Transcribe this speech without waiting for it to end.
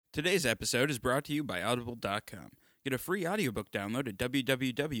Today's episode is brought to you by Audible.com. Get a free audiobook download at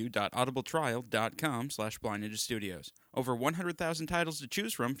www.audibletrial.com/blindninjastudios. Over 100,000 titles to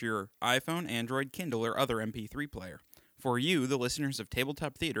choose from for your iPhone, Android, Kindle, or other MP3 player. For you, the listeners of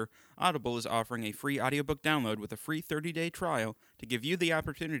Tabletop Theater, Audible is offering a free audiobook download with a free 30-day trial to give you the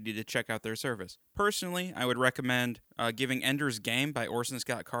opportunity to check out their service. Personally, I would recommend giving Ender's Game by Orson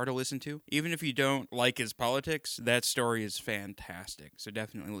Scott Card a listen to. Even if you don't like his politics, that story is fantastic, so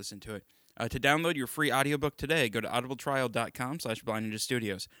definitely listen to it. To download your free audiobook today, go to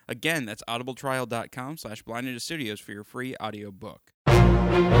audibletrial.com/blindninjastudios. Again, that's audibletrial.com/blindninjastudios for your free audiobook.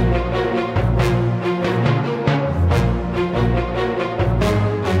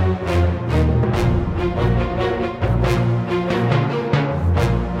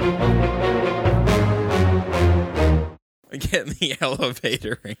 Get in the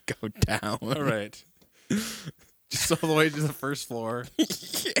elevator and go down. All right. Just all the way to the first floor.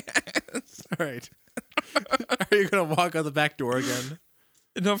 Yes. All right. Are you going to walk out the back door again?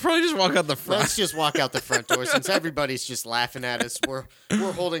 No, probably just walk out the front. Let's just walk out the front door since everybody's just laughing at us. We're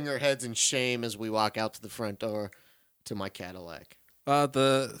holding our heads in shame as we walk out to the front door to my Cadillac.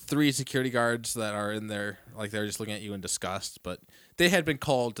 The three security guards that are in there, like they're just looking at you in disgust, but they had been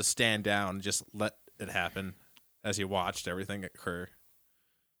called to stand down and just let it happen as you watched everything occur.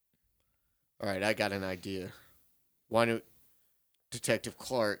 All right, I got an idea. Why don't Detective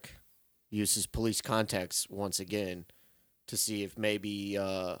Clark use his police contacts once again to see if maybe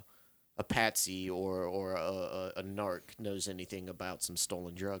a patsy or a narc knows anything about some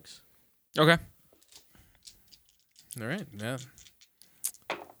stolen drugs? Okay. All right, yeah.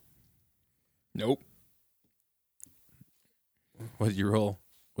 Nope. What did you roll?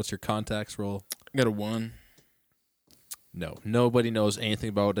 What's your contacts roll? I got a 1. No, nobody knows anything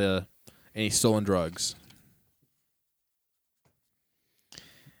about any stolen drugs.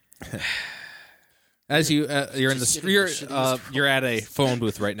 As you're in you're at a phone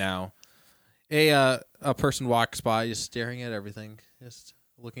booth right now. A person walks by, just staring at everything, just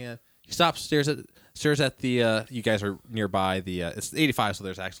looking at. He stops, stares at the. You guys are nearby. It's 85, so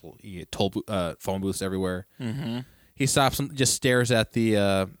there's actual phone booths everywhere. Mm-hmm. He stops and just stares at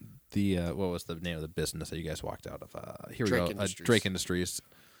the what was the name of the business that you guys walked out of? Here Drake we go. Industries. Drake Industries.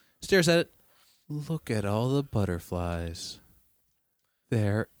 Stares at it. Look at all the butterflies.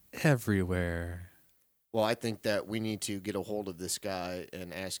 They're everywhere. Well, I think that we need to get a hold of this guy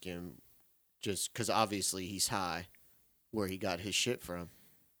and ask him, just because obviously he's high, where he got his shit from.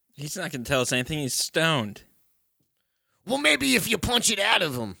 He's not going to tell us anything. He's stoned. Well, maybe if you punch it out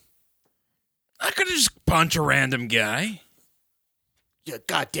of him. I could just punch a random guy. Yeah,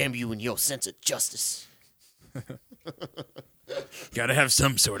 goddamn you and your sense of justice. Gotta have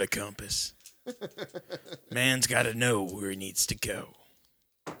some sort of compass. Man's gotta know where he needs to go.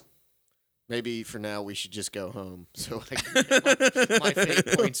 Maybe for now we should just go home so I can get my fate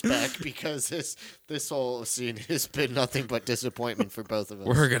points back, because this whole scene has been nothing but disappointment for both of us.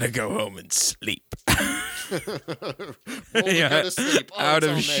 We're gonna go home and sleep. We'll go to sleep. Oh, Out it's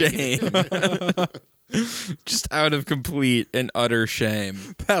of all shame. Just out of complete and utter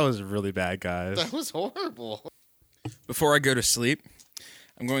shame. That was really bad, guys. That was horrible. Before I go to sleep,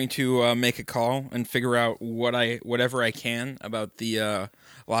 I'm going to make a call and figure out whatever I can about the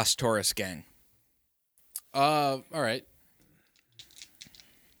Las Torres gang. All right.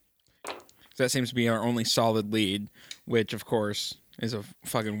 That seems to be our only solid lead, which, of course, is a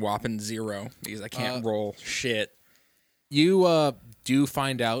fucking whopping 0 because I can't roll shit. You do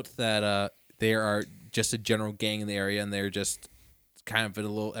find out that they are just a general gang in the area, and they're just kind of a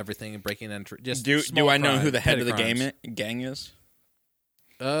little everything and breaking and entering. Just Do I know who the head of the crimes. gang is?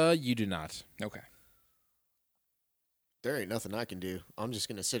 You do not. Okay. There ain't nothing I can do. I'm just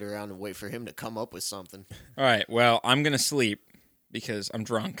going to sit around and wait for him to come up with something. All right. Well, I'm going to sleep because I'm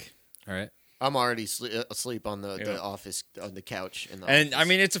drunk. All right. I'm already asleep on the office, on the couch. In the And, office. I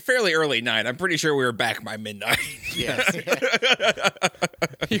mean, it's a fairly early night. I'm pretty sure we were back by midnight. Yeah.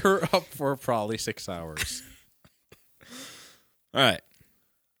 You're up for probably 6 hours. All right.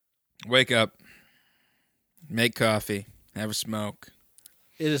 Wake up. Make coffee. Have a smoke.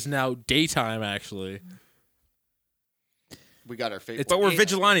 It is now daytime, actually. We got our fate. But we're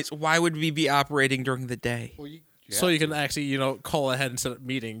vigilantes. Why would we be operating during the day? Well, So you can actually, call ahead and set up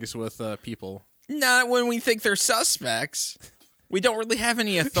meetings with people. Not when we think they're suspects. We don't really have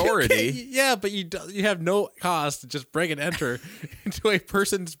any authority. Yeah, but you have no cause to just break and enter into a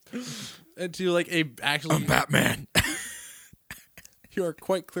person's into like a actually. I'm Batman. You are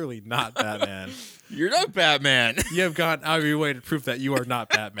quite clearly not Batman. You're not Batman. You have gone out of your way to prove that you are not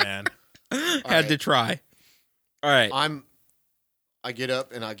Batman. Had to try. All right. I get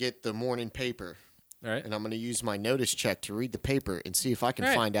up and I get the morning paper. All right. And I'm going to use my notice check to read the paper and see if I can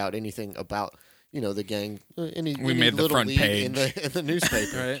Right. find out anything about, the gang. Any made the little front lead page. in the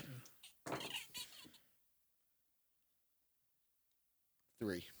newspaper. All right.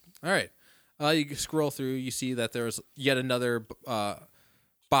 3. All right. You scroll through. You see that there was yet another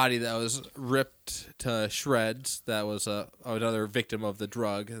body that was ripped to shreds. That was another victim of the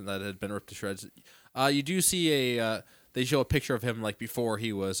drug that had been ripped to shreds. You do see they show a picture of him like before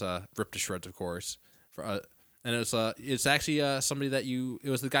he was ripped to shreds, of course. And it's actually somebody that it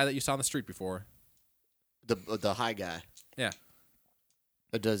was the guy that you saw on the street before. The high guy. Yeah.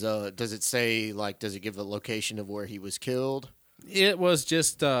 Does it say, does it give a location of where he was killed? It was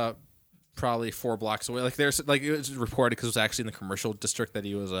just probably 4 blocks away. Like it was reported because it was actually in the commercial district that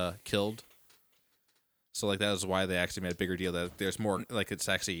he was killed. So that was why they actually made a bigger deal that there's more. Like it's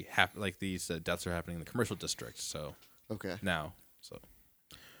actually these deaths are happening in the commercial district. So Okay. now,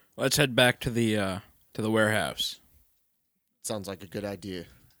 Let's head back to the warehouse. Sounds like a good idea.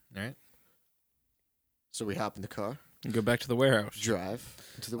 all right. So we hop in the car, And go back to the warehouse. drive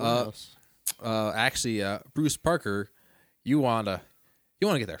to the warehouse. Actually, Bruce Parker, you wanna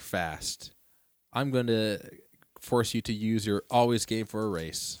get there fast. I'm going to force you to use your always game for a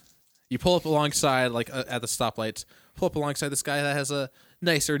race. You pull up alongside, at the stoplights, pull up alongside this guy that has a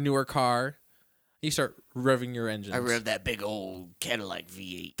nicer, newer car. You start revving your engines. I rev that big old Cadillac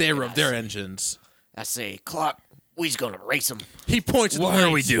V8. They and rev I their say- engines. I say, Clark, we's going to race him. He points at the Why are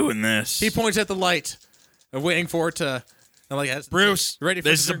we light. doing this? He points at the light and waiting for it to. And Bruce, ready for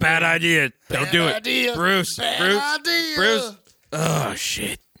this is the a bad idea. Don't do it. idea. Bruce, Bad Bruce, idea. Bruce. Oh,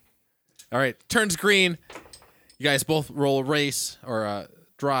 shit. All right, turns green. You guys both roll a race or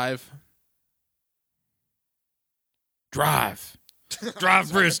drive. Drive.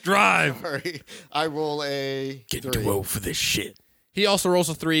 Drive, Bruce, drive. Sorry. I roll a Getting 3. too old for this shit. He also rolls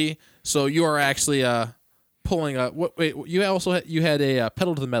a 3, so you are actually pulling a. Wait, you also had a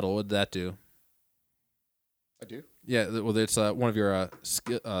pedal to the metal. What did that do? I do? Yeah, well, it's one of your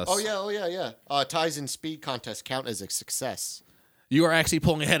Oh, yeah. Ties and speed contest count as a success. You are actually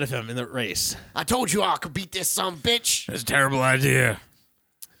pulling ahead of him in the race. I told you I could beat this son of a bitch. That's a terrible idea.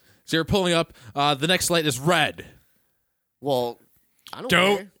 So you're pulling up. The next light is red. Well, I don't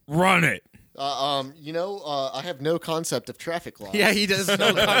Don't run it. I have no concept of traffic laws. Yeah, he does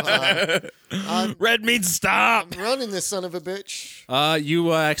know. I'm Red means stop. running this son of a bitch.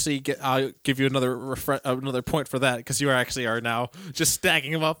 You actually get. I'll give you another point for that because you are now just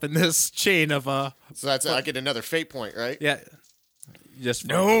stacking them up in this chain of So that's I get another fate point, right? Yeah. Just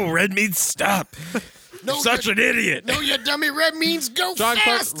No, red means stop. No, Such an idiot. No, you dummy. Red means go John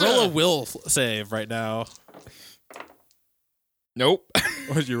Clark, faster. roll a will save right now. Nope.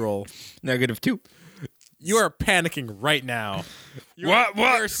 What'd you roll? -2. You are panicking right now. What?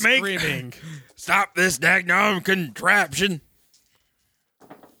 You're Make screaming. stop this daggone contraption.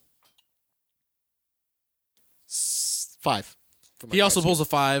 5. He also pulls a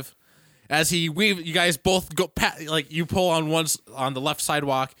 5. As he weave, you guys both go you pull on on the left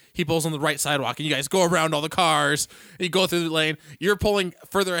sidewalk. He pulls on the right sidewalk, and you guys go around all the cars. And you go through the lane. You're pulling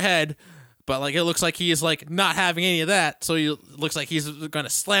further ahead, but it looks like he is not having any of that. So it looks like he's going to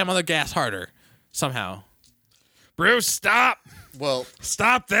slam on the gas harder somehow. Bruce, stop. Well,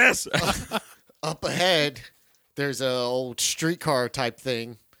 Stop this. up ahead, there's a old streetcar type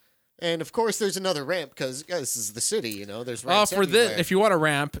thing. And of course, there's another ramp because this is the city. There's ramps For everywhere. this, if you want a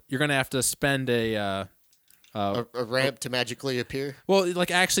ramp, you're going to have to spend a ramp to magically appear. Well,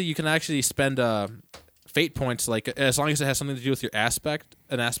 actually, you can actually spend fate points, as long as it has something to do with an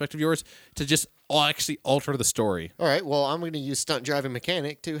aspect of yours, to just actually alter the story. All right. Well, I'm going to use stunt driving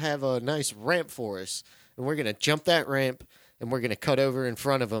mechanic to have a nice ramp for us, and we're going to jump that ramp, and we're going to cut over in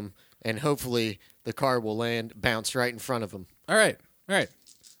front of him, and hopefully the car will bounce right in front of him. All right.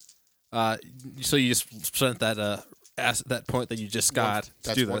 So you just spent that point that you just got to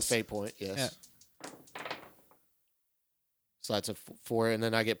That's do one this. fate point. Yes. Yeah. So that's a 4, and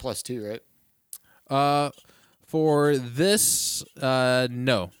then I get +2, right? For this,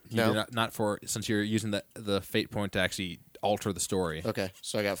 no. You No? do not for since you're using the fate point to actually alter the story. Okay.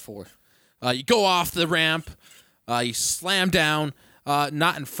 So I got 4. You go off the ramp. You slam down,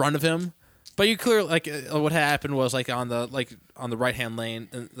 not in front of him, but you clearly what happened was on the right hand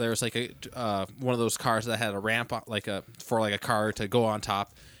lane. There's one of those cars that had a ramp for a car to go on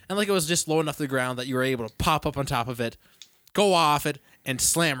top, and it was just low enough to the ground that you were able to pop up on top of it, go off it, and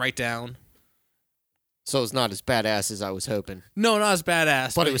slam right down. So it's not as badass as I was hoping, No, not as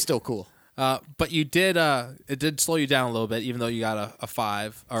badass, but it was still cool. But you did. It did slow you down a little bit, even though you got a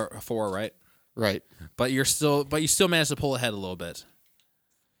 5 or a 4, right? Right. But you still managed to pull ahead a little bit.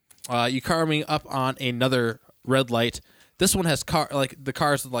 You coming up on another red light. This one has the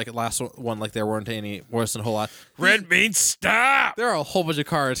cars like last one, like there weren't any worse than a whole lot. Red means stop. There are a whole bunch of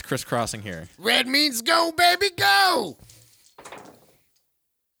cars crisscrossing here. Red means go, baby, go.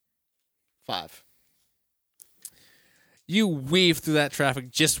 5. You weave through that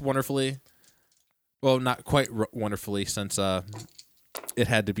traffic just wonderfully. Well, not quite wonderfully, since it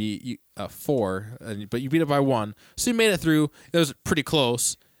had to be 4, but you beat it by 1. So you made it through. It was pretty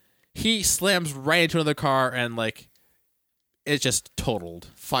close. He slams right into another car, and it just totaled.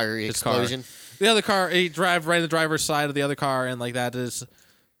 Fiery his explosion. Car. The other car, he drive right in the driver's side of the other car, and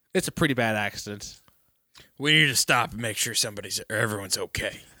it's a pretty bad accident. We need to stop and make sure everyone's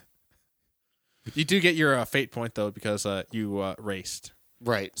okay. You do get your fate point though because you raced.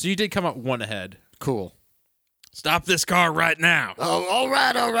 Right. So you did come out 1 ahead. Cool. Stop this car right now. Oh, all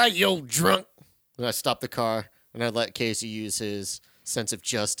right, you old drunk. And I stop the car, and I let Casey use his sense of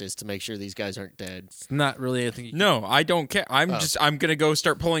justice to make sure these guys aren't dead. It's not really anything. No, I don't care. I'm gonna go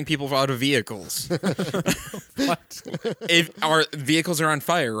start pulling people out of vehicles. What? If our vehicles are on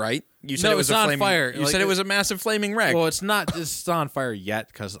fire, right? You said No, it was it's a on flaming fire. You said it was a massive flaming wreck. Well, it's not. It's not on fire yet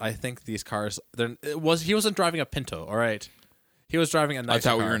because I think these cars. He wasn't driving a Pinto. All right, he was driving a nicer I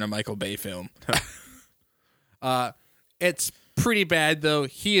thought we car. were in a Michael Bay film. It's pretty bad though.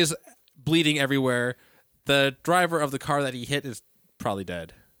 He is bleeding everywhere. The driver of the car that he hit is probably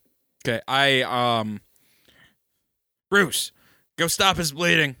dead. Okay, Bruce, go stop his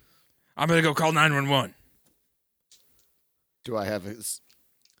bleeding. I'm gonna go call 911. Do I have his?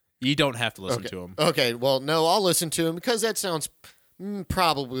 You don't have to listen Okay. to him. Okay, well, no, I'll listen to him because that sounds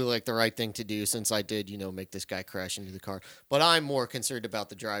probably like the right thing to do since I did, make this guy crash into the car. But I'm more concerned about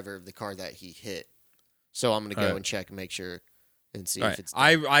the driver of the car that he hit. So I'm going to go Alright. and check and make sure and see All if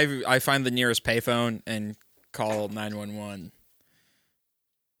right, it's... I find the nearest payphone and call 911.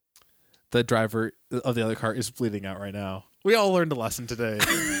 The driver of the other car is bleeding out right now. We all learned a lesson today.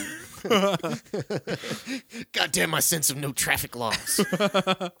 God damn my sense of no traffic laws.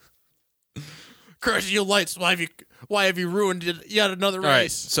 Crashing your lights. Why have you ruined yet another race? All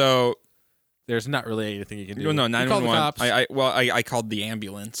right, so There's not really anything you can do. no, You call the 911. cops. I called the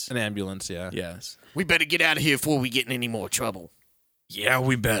ambulance. An ambulance, yeah. Yes. We better get out of here before we get in any more trouble. Yeah,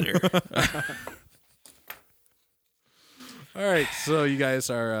 we better. All right, so you guys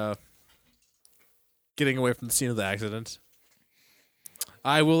are getting away from the scene of the accident.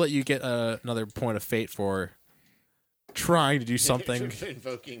 I will let you get another point of fate for trying to do something.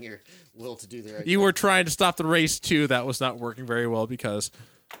 Invoking your will to do the right You were trying to stop the race, too. That was not working very well because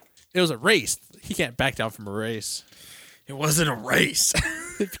it was a race. He can't back down from a race. It wasn't a race.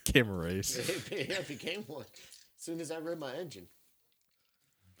 It became a race. It became one as soon as I read my engine.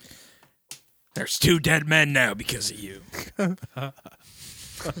 There's 2 dead men now because of you.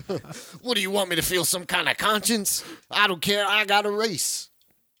 What do you want me to feel some kind of conscience? I don't care. I got a race.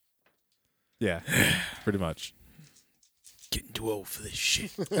 Yeah, pretty much. Getting too old for this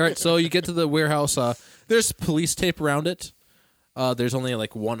shit. All right, so you get to the warehouse. There's police tape around it. There's only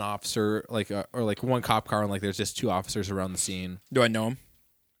one officer, or one cop car, and there's just 2 officers around the scene. Do I know him?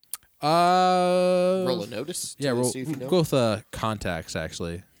 Roll a notice. Yeah, to see if you know. go with contacts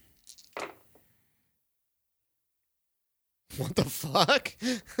actually. What the fuck?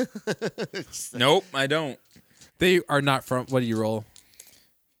 Nope, I don't. They are not from. What do you roll?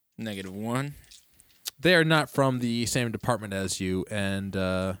 -1. They are not from the same department as you, and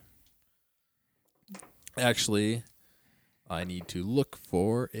actually, I need to look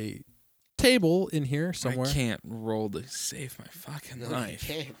for a table in here somewhere. I can't roll to save my fucking No, life.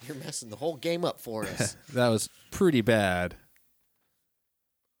 you can't. You're messing the whole game up for us. That was pretty bad.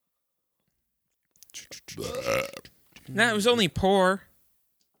 No, it was only poor.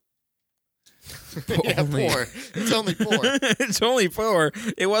 Yeah, Only- poor. It's only poor. It's only poor.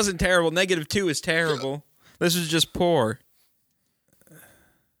 It wasn't terrible. -2 is terrible. This was just poor.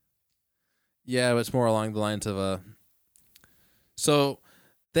 Yeah, but it's more along the lines of So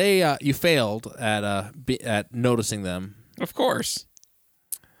they you failed at noticing them. Of course.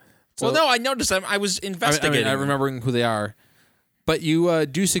 So- Well, no, I noticed them. I was investigating. I'm remembering who they are, but you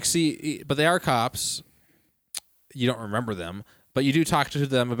do succeed. But they are cops. You don't remember them, but you do talk to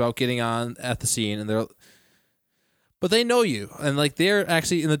them about getting on at the scene, and but they know you, and they're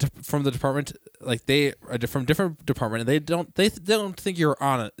actually from the department. They are from different department, and they don't think you're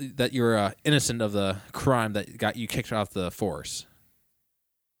on it, that you're innocent of the crime that got you kicked off the force.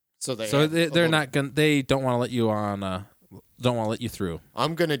 So They're not gonna. They don't want to let you on. Don't want to let you through.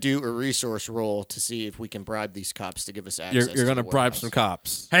 I'm gonna do a resource roll to see if we can bribe these cops to give us access. You're to gonna the bribe warehouse. some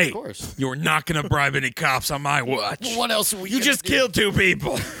cops. Hey, Of course. you're not going to bribe any cops on my watch. Well, what else are we? You gonna just do? killed 2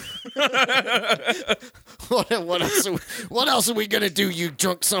 people. What else are we gonna do, you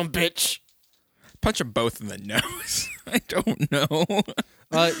drunk son of a bitch? Punch them both in the nose. I don't know.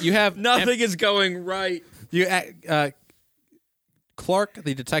 You have Nothing is going right. Clark,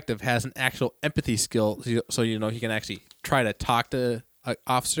 the detective, has an actual empathy skill, so you know he can actually try to talk to an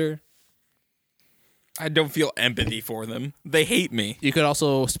officer. I don't feel empathy for them. They hate me. You could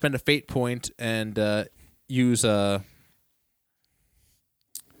also spend a fate point and use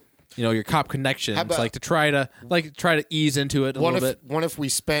your cop connections, to try to ease into it a little bit. What if we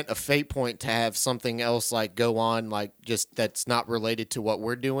spent a fate point to have something else go on, just that's not related to what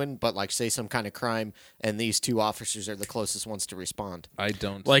we're doing, but say some kind of crime, and these two officers are the closest ones to respond? I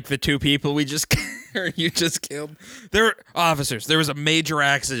don't like the two people we just you just killed. They're officers. There was a major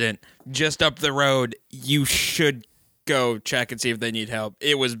accident just up the road. You should go check and see if they need help.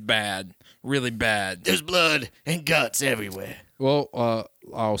 It was bad, really bad. There's blood and guts everywhere. Well,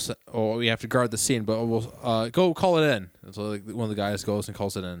 we have to guard the scene, but we'll go call it in. So one of the guys goes and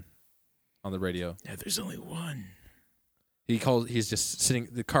calls it in on the radio. Yeah, there's only one. He's just sitting.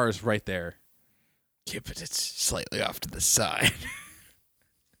 The car is right there. Yeah, but it's slightly off to the side.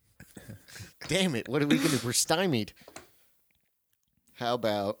 Damn it! What are we gonna do? We're stymied. How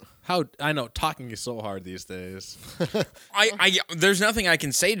about? I know talking is so hard these days. I there's nothing I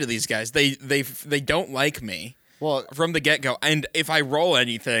can say to these guys. They don't like me. Well, from the get-go, and if I roll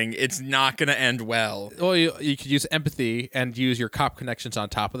anything, it's not going to end well. Well, you could use empathy and use your cop connections on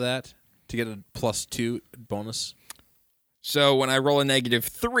top of that to get a +2 bonus. So when I roll a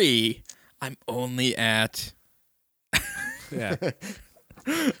 -3, I'm only at... Yeah.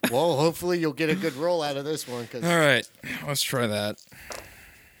 Well, hopefully you'll get a good roll out of this one. All right, let's try that.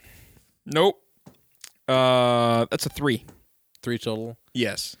 Nope. That's a 3. 3 total?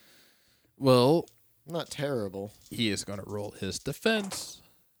 Yes. Well... Not terrible. He is going to roll his defense,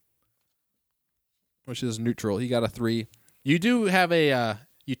 which is neutral. He got a 3. You do have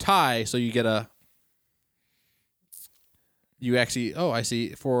you tie, so you get a... You actually... Oh, I see.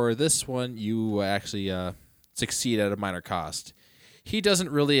 For this one, you actually succeed at a minor cost. He doesn't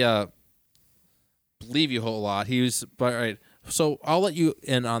really believe you a whole lot. But all right. So I'll let you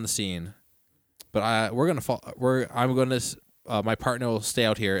in on the scene, but my partner will stay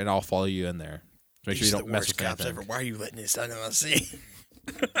out here, and I'll follow you in there. Make sure you don't mess with anything. Ever. Why are you letting this stuff in the scene?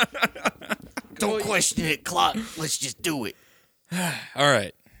 Don't question it, Clark. Let's just do it. All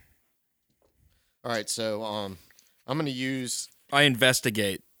right. So I'm gonna use. I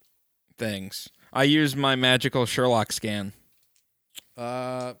investigate things. I use my magical Sherlock scan.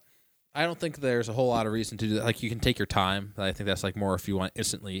 I don't think there's a whole lot of reason to do that. You can take your time. I think that's more if you want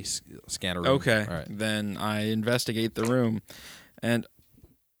instantly scan a room. Okay. All right. Then I investigate the room, and.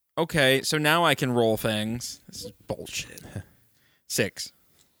 Okay, so now I can roll things. This is bullshit. 6.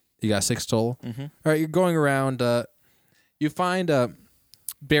 You got 6 total? Mm-hmm. All right, you're going around. You find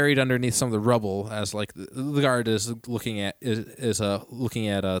buried underneath some of the rubble as the guard is looking at looking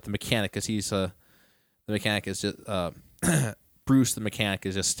at the mechanic, because he's the mechanic is just Bruce the mechanic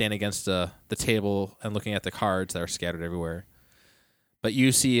is just standing against the table and looking at the cards that are scattered everywhere. But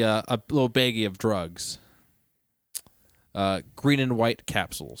you see a little baggie of drugs. Green and white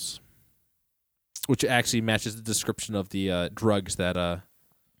capsules, which actually matches the description of the drugs that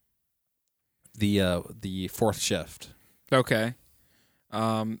the fourth shift. Okay.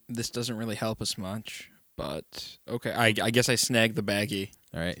 This doesn't really help us much, but okay. I guess I snagged the baggie.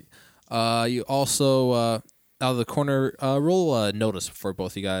 All right. You also out of the corner roll a notice for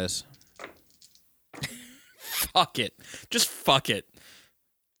both you guys. Fuck it. Just fuck it.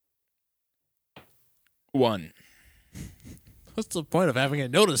 1. What's the point of having a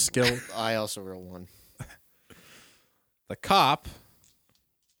notice skill? I also roll 1. The cop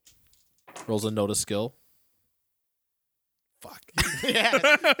rolls a notice skill. Fuck. Yeah.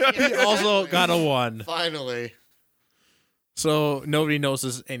 He also got a 1. Finally. So nobody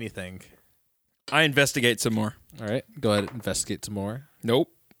notices anything. I investigate some more. All right. Go ahead and investigate some more. Nope.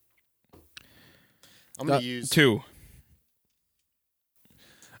 I'm going to use 2.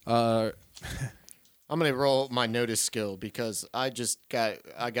 I'm gonna roll my notice skill because I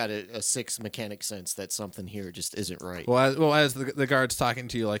got a 6 mechanic sense that something here just isn't right. Well, as the guard's talking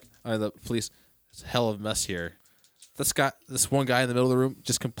to you, the police, it's a hell of a mess here. This one guy in the middle of the room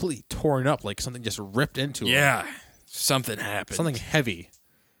just completely torn up, like something just ripped into him. Yeah, something happened. Something heavy.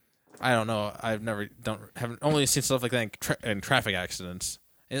 I don't know. Haven't only seen stuff like that in traffic accidents.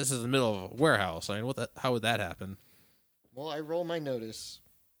 And this is the middle of a warehouse. I mean, how would that happen? Well, I roll my notice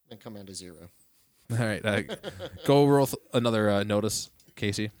and come out to 0. All right, go roll another notice,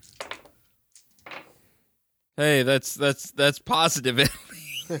 Casey. Hey, that's positive.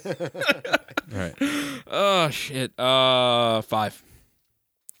 All right. Oh shit. 5.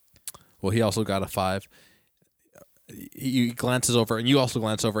 Well, he also got a 5. He glances over, and you also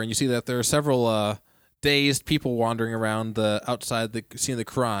glance over, and you see that there are several dazed people wandering around the outside the scene of the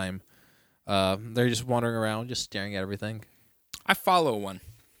crime. They're just wandering around, just staring at everything. I follow one.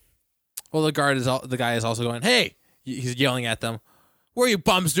 Well, the guy is also going, "Hey!" He's yelling at them. "What are you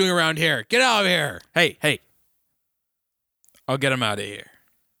bums doing around here? Get out of here!" Hey. I'll get him out of here.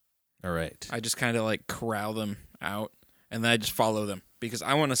 All right. I just kind of like corral them out, and then I just follow them because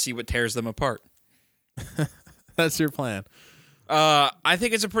I want to see what tears them apart. That's your plan. I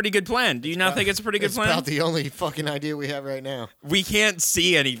think it's a pretty good plan. Do you not think it's a pretty good plan? It's about the only fucking idea we have right now. We can't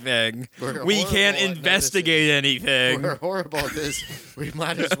see anything. We're We horrible can't at investigate anything. We're horrible at this. We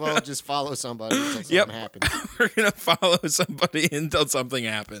might as well just follow somebody until something happens. We're going to follow somebody until something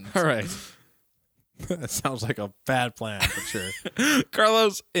happens. All right. That sounds like a bad plan, for sure.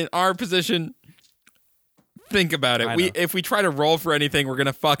 Carlos, in our position, think about I it. know. If we try to roll for anything, we're going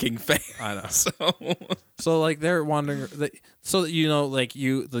to fucking fail. I know. So, So like they're wandering, so that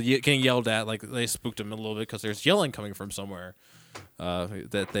getting yelled at, like they spooked them a little bit because there's yelling coming from somewhere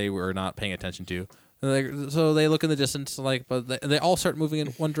that they were not paying attention to. And so they look in the distance, but they all start moving in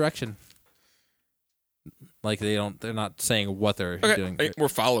one direction. Like they're not saying what they're doing. we're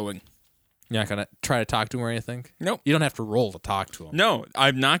following. You're not gonna try to talk to them or anything. Nope. You don't have to roll to talk to them. No,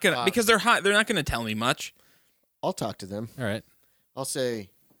 I'm not going to, because they're hot. They're not going to tell me much. I'll talk to them. All right. I'll say,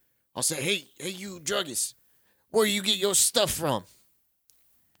 hey, you druggists, where you get your stuff from?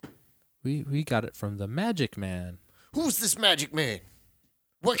 We got it from the Magic Man. Who's this magic man?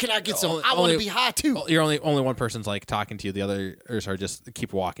 Where can I get some? Only- I want only- to be high too. You're only one person's like talking to you. The others are just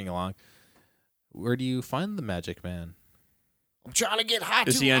keep walking along. Where do you find the Magic Man? I'm trying to get high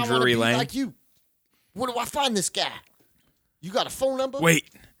Is too. he on I wanna Drury be Lane? like you. Where do I find this guy? You got a phone number? Wait,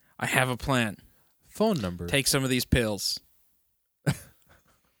 I have a plan. Phone number. Take some of these pills.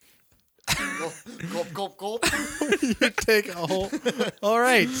 Gulp, gulp, gulp. take a whole. All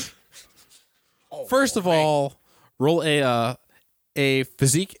right. Oh, First of all, roll a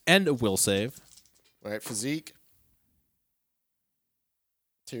physique and a will save. all right, physique.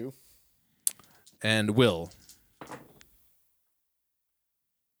 2. And will.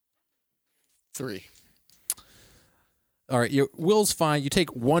 3. All right, your will's fine. You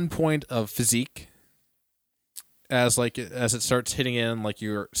take 1 point of physique as it starts hitting in, like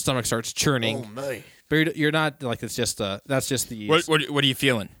your stomach starts churning. Oh man, But you're not like it's just that's just the What are you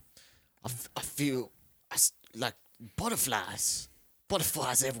feeling? I feel like butterflies.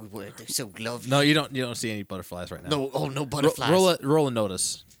 Butterflies everywhere. They're so lovely. No, you don't see any butterflies right now. No butterflies. Roll a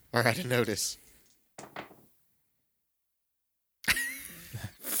notice. All right, I notice.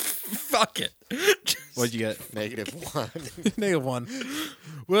 Fuck it. What'd you get? -1. -1.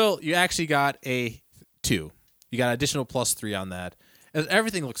 Well, you actually got a 2. You got an additional +3 on that. As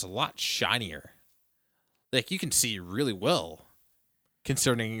everything looks a lot shinier. Like you can see really well,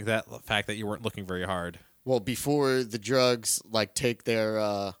 concerning that fact that you weren't looking very hard. Well, before the drugs take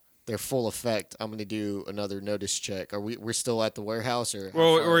their full effect, I'm gonna do another notice check. We're still at the warehouse or? how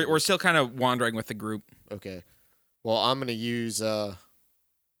Well, far are we? we're still kind of wandering with the group. Okay. Well, I'm gonna use.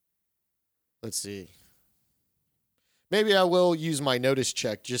 Let's see. Maybe I will use my notice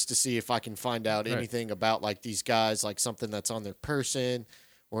check just to see if I can find out Right. anything about these guys, something that's on their person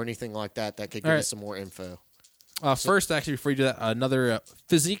or anything like that that could give All us right. some more info. First, actually, before you do that, another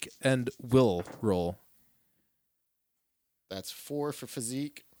physique and will roll. That's 4 for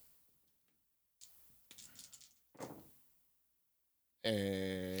physique.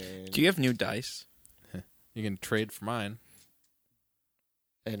 And Do you have new dice? You can trade for mine.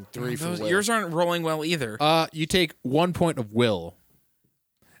 3 for will. Yours aren't rolling well either. You take 1 point of will,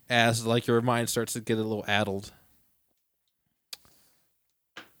 as your mind starts to get a little addled.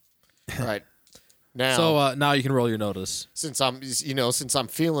 Right. Now, So now you can roll your notice. since I'm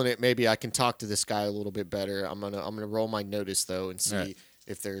feeling it, maybe I can talk to this guy a little bit better. I'm gonna roll my notice though and see Right.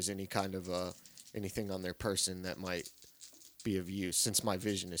 if there's any kind of anything on their person that might be of use, since my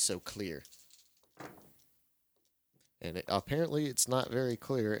vision is so clear. And apparently it's not very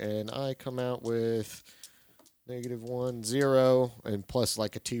clear, and I come out with -1, 0, and plus a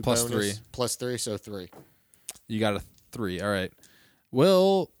 2 Plus bonus. 3. Plus 3, so 3. You got a 3. All right.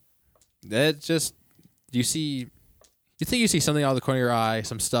 Well, that just you think you see something out of the corner of your eye,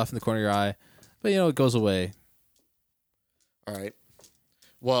 some stuff in the corner of your eye, but it goes away. All right.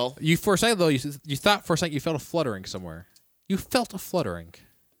 Well, You for a second though, you thought for a second you felt a fluttering somewhere. You felt a fluttering.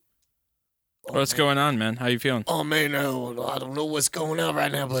 What's going on, man? How you feeling? oh man, no, I don't know what's going on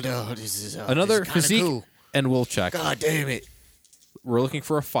right now, but this is Another this is kinda physique cool. and will check. God damn it. We're looking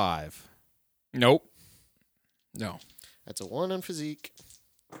for a 5. Nope. No. That's a 1 on physique.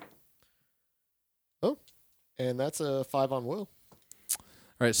 Oh, and that's a 5 on will.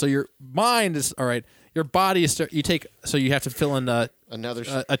 All right, so your mind is all right. Your body is you take so you have to fill in Another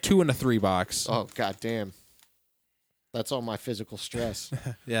a 2 and a 3 box. Oh, goddamn. That's all my physical stress.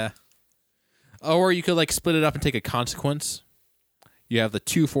 Yeah. Or you could like split it up and take a consequence. You have the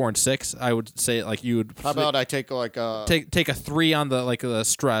 2, 4, and 6. I would say like you would. How about I take like a take a 3 on the like the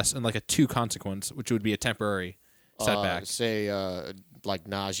stress and like a 2 consequence, which would be a temporary setback. Say like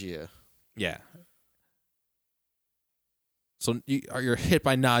nausea. Yeah. So you're hit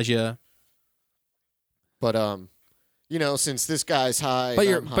by nausea, but since this guy's high, but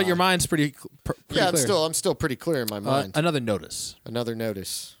and your mind's pretty yeah, clear. I'm still pretty clear in my mind. Another notice. Another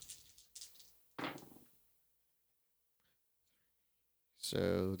notice.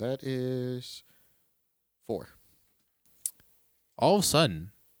 So that is 4. All of a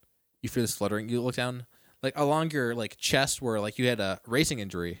sudden, you feel this fluttering. You look down, like along your like chest where like you had a racing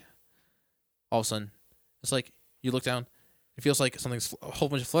injury. All of a sudden, it's like you look down. It feels like something's a whole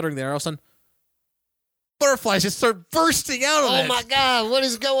bunch of fluttering there. All of a sudden, butterflies just start bursting out of it. Oh my God! What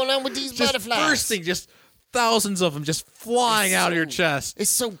is going on with these just butterflies? Bursting, just thousands of them just flying out of your chest. It's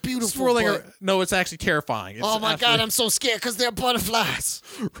so beautiful. Swirling. No, it's actually terrifying. It's oh my God! I'm so scared because they're butterflies.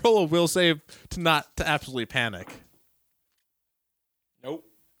 Roll a will save to absolutely panic. Nope.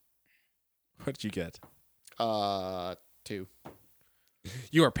 What did you get? 2.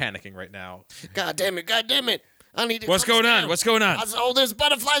 You are panicking right now. God damn it! God damn it! I need to. What's going on? What's going on? There's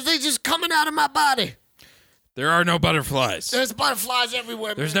butterflies. They just coming out of my body. There are no butterflies. There's butterflies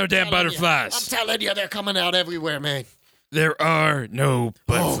everywhere. There's man. no damn butterflies. I'm telling you, they're coming out everywhere, man. There are no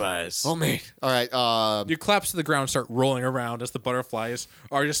butterflies. Oh man! All right. You collapse to the ground, start rolling around as the butterflies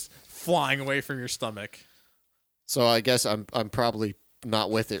are just flying away from your stomach. So I guess I'm probably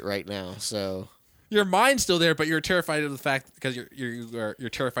not with it right now. So your mind's still there, but you're terrified of the fact because you're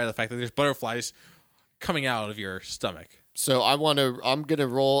terrified of the fact that there's butterflies coming out of your stomach. So I'm gonna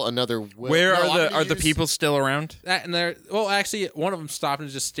roll another. Where are the people still around? And actually, one of them stopped and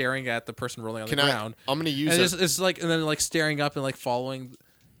is just staring at the person rolling on the ground. I'm gonna use. It's like and then like staring up and like following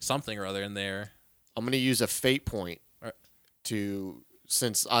something or other in there. I'm gonna use a fate point to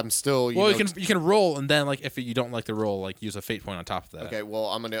since I'm still. You can roll and then like if you don't like the roll, like use a fate point on top of that. Okay, well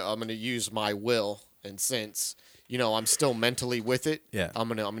I'm gonna use my will, and since I'm still mentally with it, yeah, I'm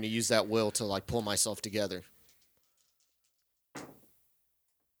gonna use that will to like pull myself together.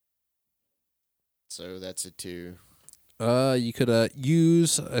 So that's a 2. You could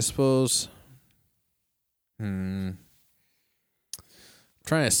use, I suppose. Trying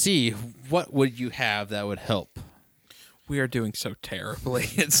to see what would you have that would help. We are doing so terribly.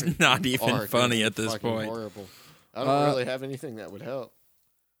 It's not even funny at this point. Horrible. I don't really have anything that would help.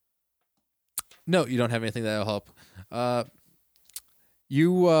 No, you don't have anything that'll help.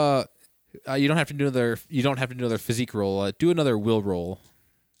 You don't have to do another. You don't have to do another physique roll. Do another will roll.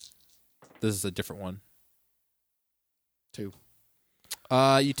 This is a different one. 2.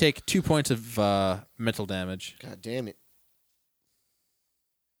 You take 2 points of mental damage. God damn it!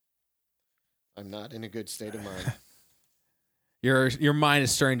 I'm not in a good state of mind. Your mind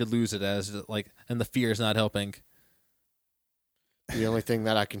is starting to lose it and the fear is not helping. The only thing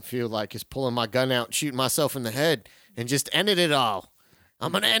that I can feel like is pulling my gun out and shooting myself in the head and just ending it all.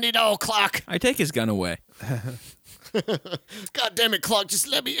 I'm gonna end it all, Clark. I take his gun away. God damn it, Clark! Just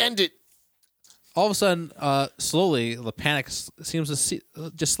let me end it. All of a sudden, slowly, the panic seems to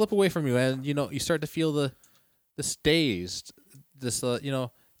just slip away from you, and you start to feel this dazed, this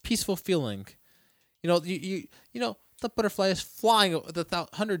peaceful feeling. The butterflies flying,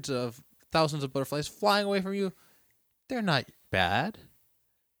 hundreds of thousands of butterflies flying away from you. They're not bad.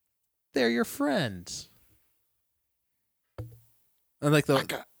 They're your friends. And like and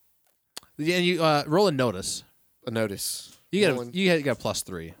you roll a notice. A notice. You got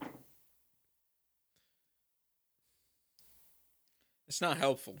 +3. It's not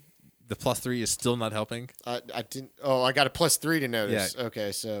helpful. The +3 is still not helping. I didn't. Oh, I got a +3 to notice. Yeah.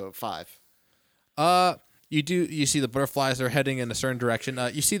 Okay, so 5. You see the butterflies are heading in a certain direction.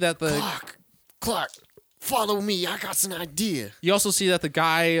 You see that Clark, follow me. I got an idea. You also see that the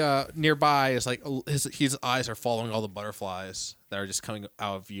guy nearby is like his eyes are following all the butterflies that are just coming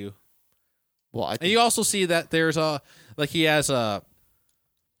out of view. Well, and you also see that there's he has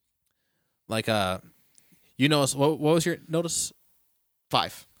you notice what was your notice?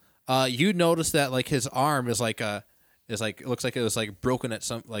 5. You notice that like his arm is it looks like it was like broken at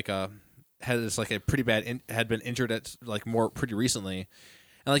some has like a pretty bad had been injured at like pretty recently,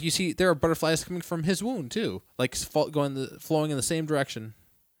 And like you see, there are butterflies coming from his wound too, like flowing in the same direction.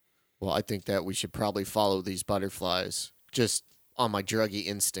 Well, I think that we should probably follow these butterflies just on my druggy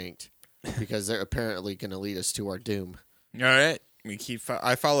instinct because they're apparently going to lead us to our doom. All right.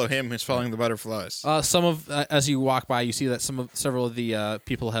 I follow him. He's following the butterflies. As you walk by, you see that several of the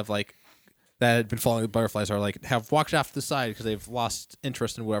people have that had been following the butterflies have walked off to the side because they've lost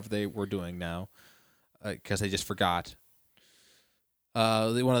interest in whatever they were doing now, because they just forgot.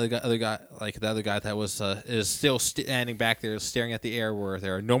 The other guy that is still standing back there, staring at the air where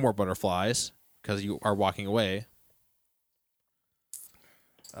there are no more butterflies because you are walking away.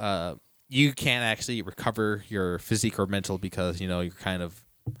 You can't actually recover your physique or mental because you're kind of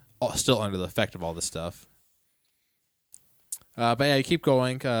still under the effect of all this stuff. But yeah, you keep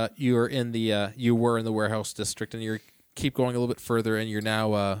going. You were in the warehouse district, and you keep going a little bit further, and you're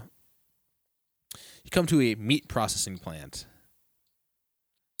now you come to a meat processing plant.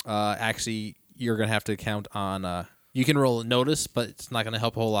 Actually, you're gonna have to count on. You can roll a notice, but it's not gonna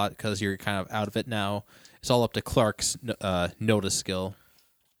help a whole lot because you're kind of out of it now. It's all up to Clark's notice skill.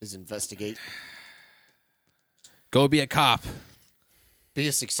 Is investigate. Go be a cop. Be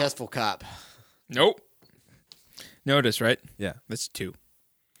a successful cop. Nope. Notice, right? Yeah. That's 2.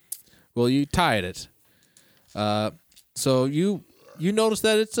 Well, you tied it. So you notice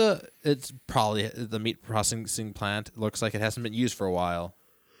that it's probably the meat processing plant. It looks like it hasn't been used for a while.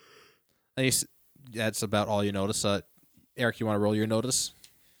 That's about all you notice. Eric, you want to roll your notice?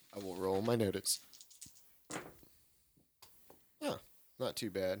 I will roll my notice. Oh, not too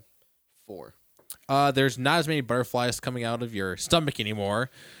bad. 4. There's not as many butterflies coming out of your stomach anymore,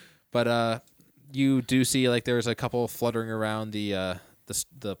 but you do see there's a couple fluttering around the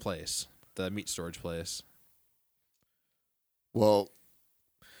place, the meat storage place. Well,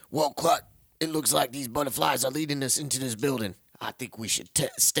 Clark, it looks like these butterflies are leading us into this building. I think we should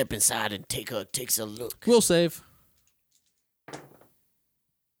step inside and take a look. We'll save.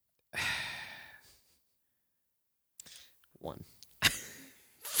 One.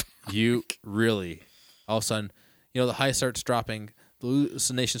 You really, all of a sudden, the high starts dropping, the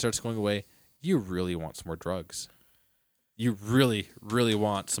hallucination starts going away. You really want some more drugs. You really, really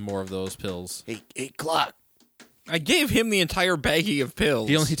want some more of those pills. Hey, Clark. I gave him the entire baggie of pills.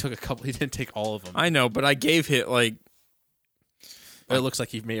 He only took a couple. He didn't take all of them. I know, but I gave it It looks like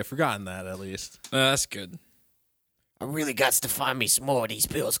he may have forgotten that at least. That's good. I really got to find me some more of these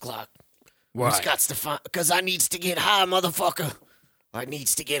pills, Clark. Why? Because I needs to get high, motherfucker. I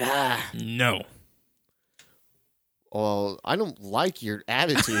needs to get high. No. Well, I don't like your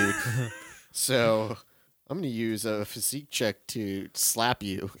attitude, so I'm going to use a physique check to slap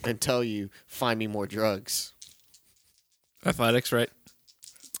you and tell you, find me more drugs. Athletics, right?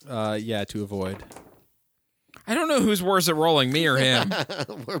 Yeah, to avoid. I don't know who's worse at rolling, me or him.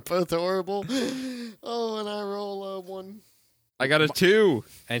 We're both horrible. Oh, and I roll a 1. I got a 2.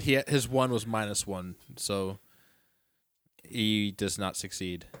 And his 1 was -1, so he does not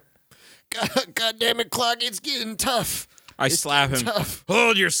succeed. God damn it, Clark, it's getting tough. I slap him. Tough.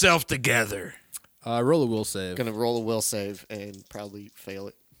 Hold yourself together. Roll a will save. Gonna roll a will save and probably fail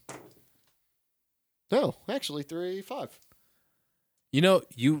it. No, actually 5.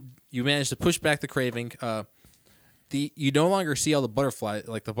 You managed to push back the craving. You no longer see all the butterflies.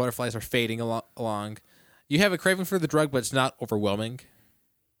 Like the butterflies are fading along. You have a craving for the drug, but it's not overwhelming.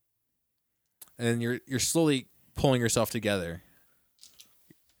 And you're slowly pulling yourself together.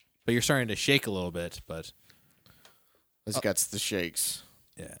 But you're starting to shake a little bit. But This got the shakes.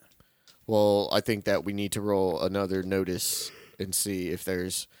 yeah. Well, I think that we need to roll another notice and see if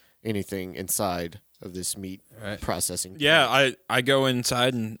there's anything inside of this meat processing. Yeah, I go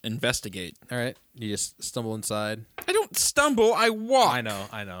inside and investigate. All right. You just stumble inside. I don't stumble, I walk. I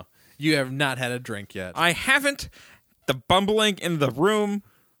know. You have not had a drink yet. I haven't. The bumbling in the room.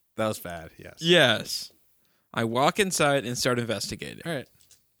 That was bad, yes. Yes. I walk inside and start investigating. All right.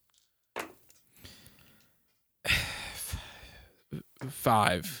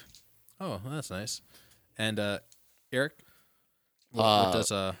 5. Oh, that's nice. And Eric, what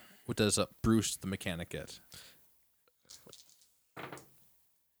does Bruce the mechanic get?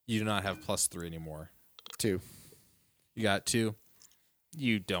 You do not have +3 anymore. 2. You got 2.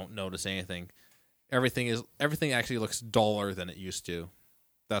 You don't notice anything. Everything actually looks duller than it used to.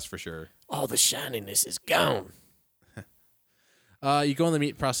 That's for sure. All the shininess is gone. You go in the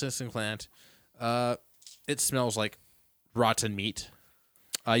meat processing plant. It smells like rotten meat.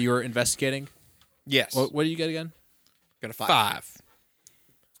 You're investigating. Yes. What do you get again? Got a 5.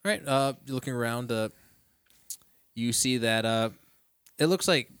 All right. You're looking around. You see that it looks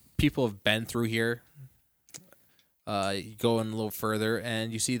like people have been through here. You go in a little further,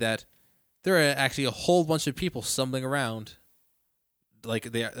 and you see that there are actually a whole bunch of people stumbling around,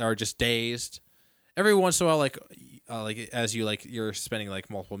 like they are just dazed. Every once in a while, like as you're spending like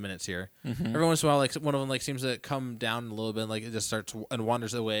multiple minutes here. Every once in a while, like one of them like seems to come down a little bit, and, like it just starts and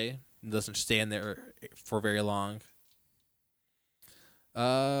wanders away and doesn't stand there for very long.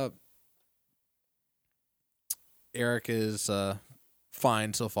 Eric is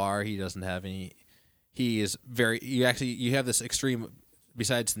fine so far. He doesn't have any. He is very. You have this extreme.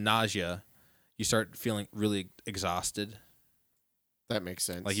 Besides nausea, you start feeling really exhausted. That makes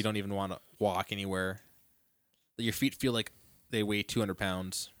sense. Like you don't even want to walk anywhere. Your feet feel like they weigh 200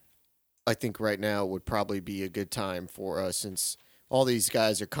 pounds. I think right now would probably be a good time for us, since all these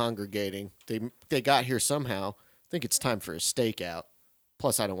guys are congregating. They got here somehow. I think it's time for a stakeout.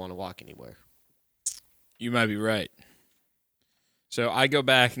 Plus, I don't want to walk anywhere. You might be right. So I go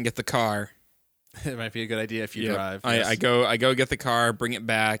back and get the car. It might be a good idea if you drive. I go get the car, bring it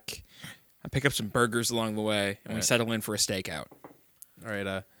back. I pick up some burgers along the way, and we settle in for a stakeout. All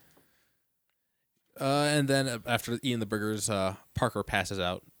right. And then after eating the burgers, Parker passes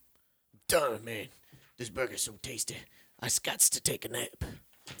out. Darn, man. This burger's so tasty. I got to take a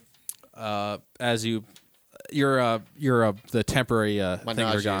nap. As you're the temporary My thing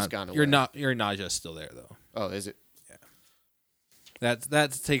nausea gone. has gone Your away. your nausea is still there though. Oh, is it?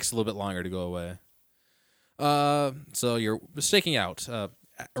 That takes a little bit longer to go away. So you're staking out.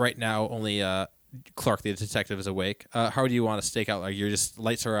 Right now, only Clark the detective is awake. How do you want to stake out? Like you're just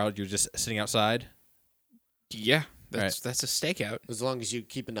lights are out. You're just sitting outside. Yeah, that's a stakeout. As long as you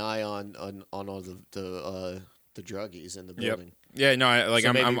keep an eye on all the druggies in the Yep. building. Yeah, no,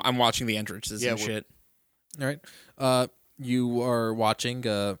 I'm watching the entrances Yeah, and shit. All right. You are watching.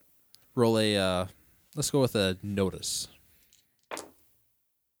 Roll a. Let's go with a notice.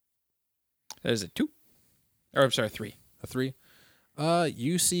 That is a 2. Or I'm sorry, 3. A 3.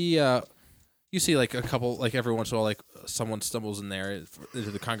 You see like a couple, like every once in a while, like someone stumbles in there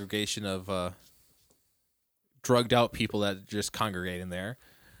into the congregation of drugged out people that just congregate in there,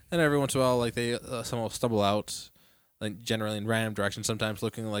 and every once in a while, like they someone will stumble out, like generally in random directions. Sometimes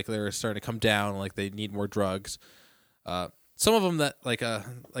looking like they're starting to come down, like they need more drugs. Some of them that like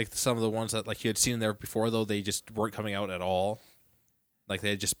some of the ones that like you had seen there before, though they just weren't coming out at all. Like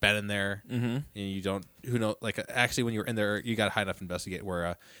they had just been in there, and you don't. Who knows? Like actually, when you were in there, you got high enough to investigate. Where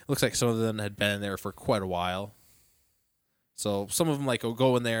it looks like some of them had been in there for quite a while. So some of them like will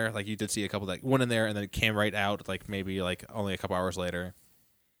go in there. Like you did see a couple that went in there and then came right out. Like maybe like only a couple hours later.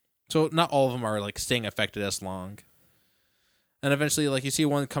 So not all of them are like staying affected as long. And eventually, like you see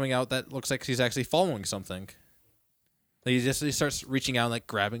one coming out that looks like he's actually following something. Like he starts reaching out, like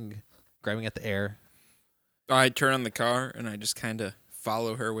grabbing at the air. I turn on the car and I just kind of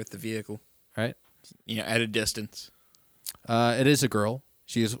follow her with the vehicle. Right. At a distance. It is a girl.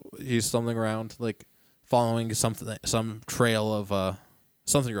 She's stumbling around, like following some trail of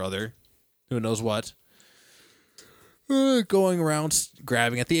something or other, who knows what. Going around,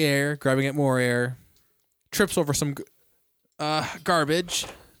 grabbing at the air, grabbing at more air, trips over some garbage,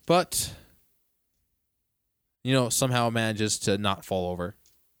 but somehow manages to not fall over.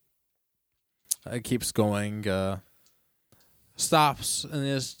 It keeps going, stops and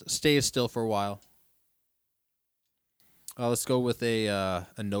just stays still for a while. Let's go with a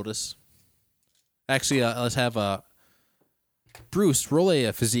notice. Actually, let's have Bruce roll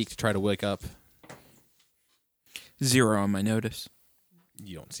a physique to try to wake up. 0 on my notice.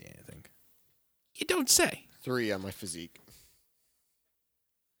 You don't see anything. You don't say. 3 on my physique.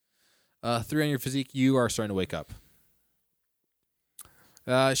 3 on your physique. You are starting to wake up.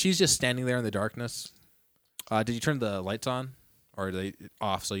 She's just standing there in the darkness. Did you turn the lights on? Or are they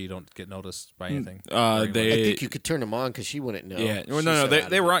off so you don't get noticed by anything? I think you could turn them on because she wouldn't know. Yeah. Well, no,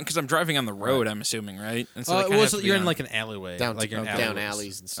 they were on because I'm driving on the road, I'm assuming, right? And so you're in like an alleyway. Down alleyways.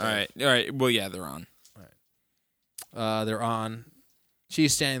 alleys and stuff. All right. Well, yeah, they're on. All right. They're on.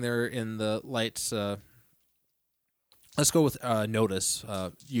 She's standing there in the lights. Let's go with notice.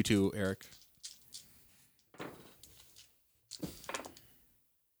 You two, Eric.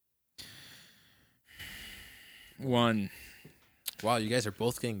 One. Wow, you guys are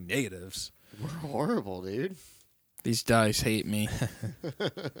both getting negatives. We're horrible, dude. These dice hate me.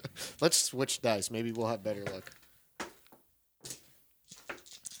 Let's switch dice. Maybe we'll have better luck.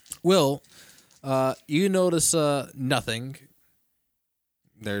 Will, you notice nothing.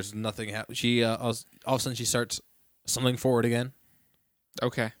 There's nothing. She all of a sudden she starts stumbling forward again.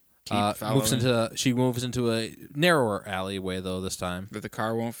 Okay. She moves into a narrower alleyway though this time. That the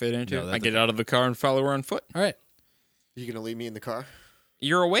car won't fit into. No, I get out of the car and follow her on foot. All right. You gonna leave me in the car?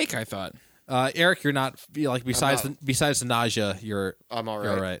 You're awake, I thought. Eric, you're not besides the nausea, I'm all right.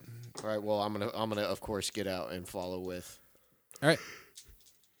 You're all right. All right. Well, I'm gonna of course get out and follow with. All right.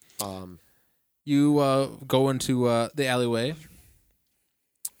 You go into the alleyway,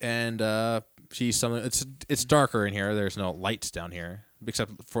 and see something. It's darker in here. There's no lights down here,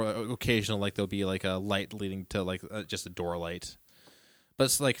 except for occasional there'll be a light leading to just a door light, but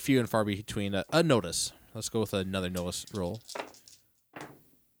it's few and far between. A notice. Let's go with another notice roll.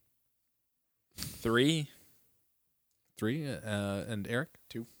 3. And Eric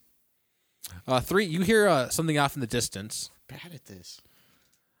 2. 3. You hear something off in the distance. Bad at this.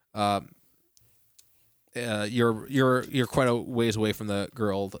 You're quite a ways away from the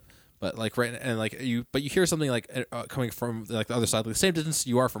girl, but you hear something coming from the other side, the same distance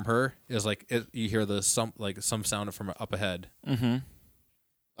you are from her is you hear some sound from up ahead. Mm-hmm.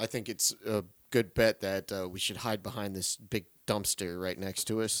 I think it's a good bet that we should hide behind this big dumpster right next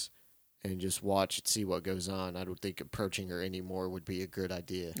to us and just watch and see what goes on. I don't think approaching her anymore would be a good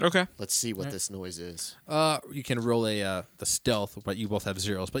idea. Okay. Let's see what this noise is. You can roll the stealth, but you both have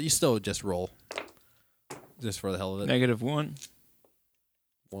 0s, but you still just roll. Just for the hell of it. -1.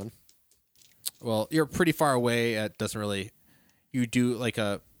 1. Well, you're pretty far away. It doesn't really... You do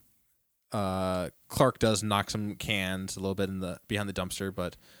Clark does knock some cans a little bit behind the dumpster,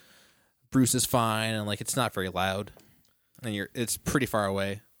 but Bruce is fine, and it's not very loud. And it's pretty far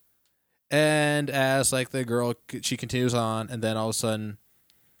away. And as the girl, she continues on, and then all of a sudden,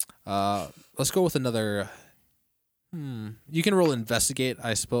 let's go with another. You can roll investigate,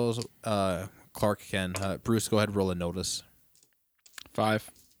 I suppose. Clark can. Bruce, go ahead and roll a notice.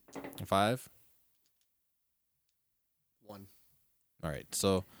 5. 5. 1. All right.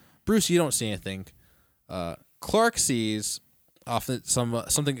 So, Bruce, you don't see anything. Clark sees off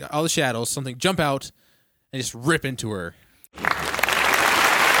something out of the shadows, something jump out and just rip into her.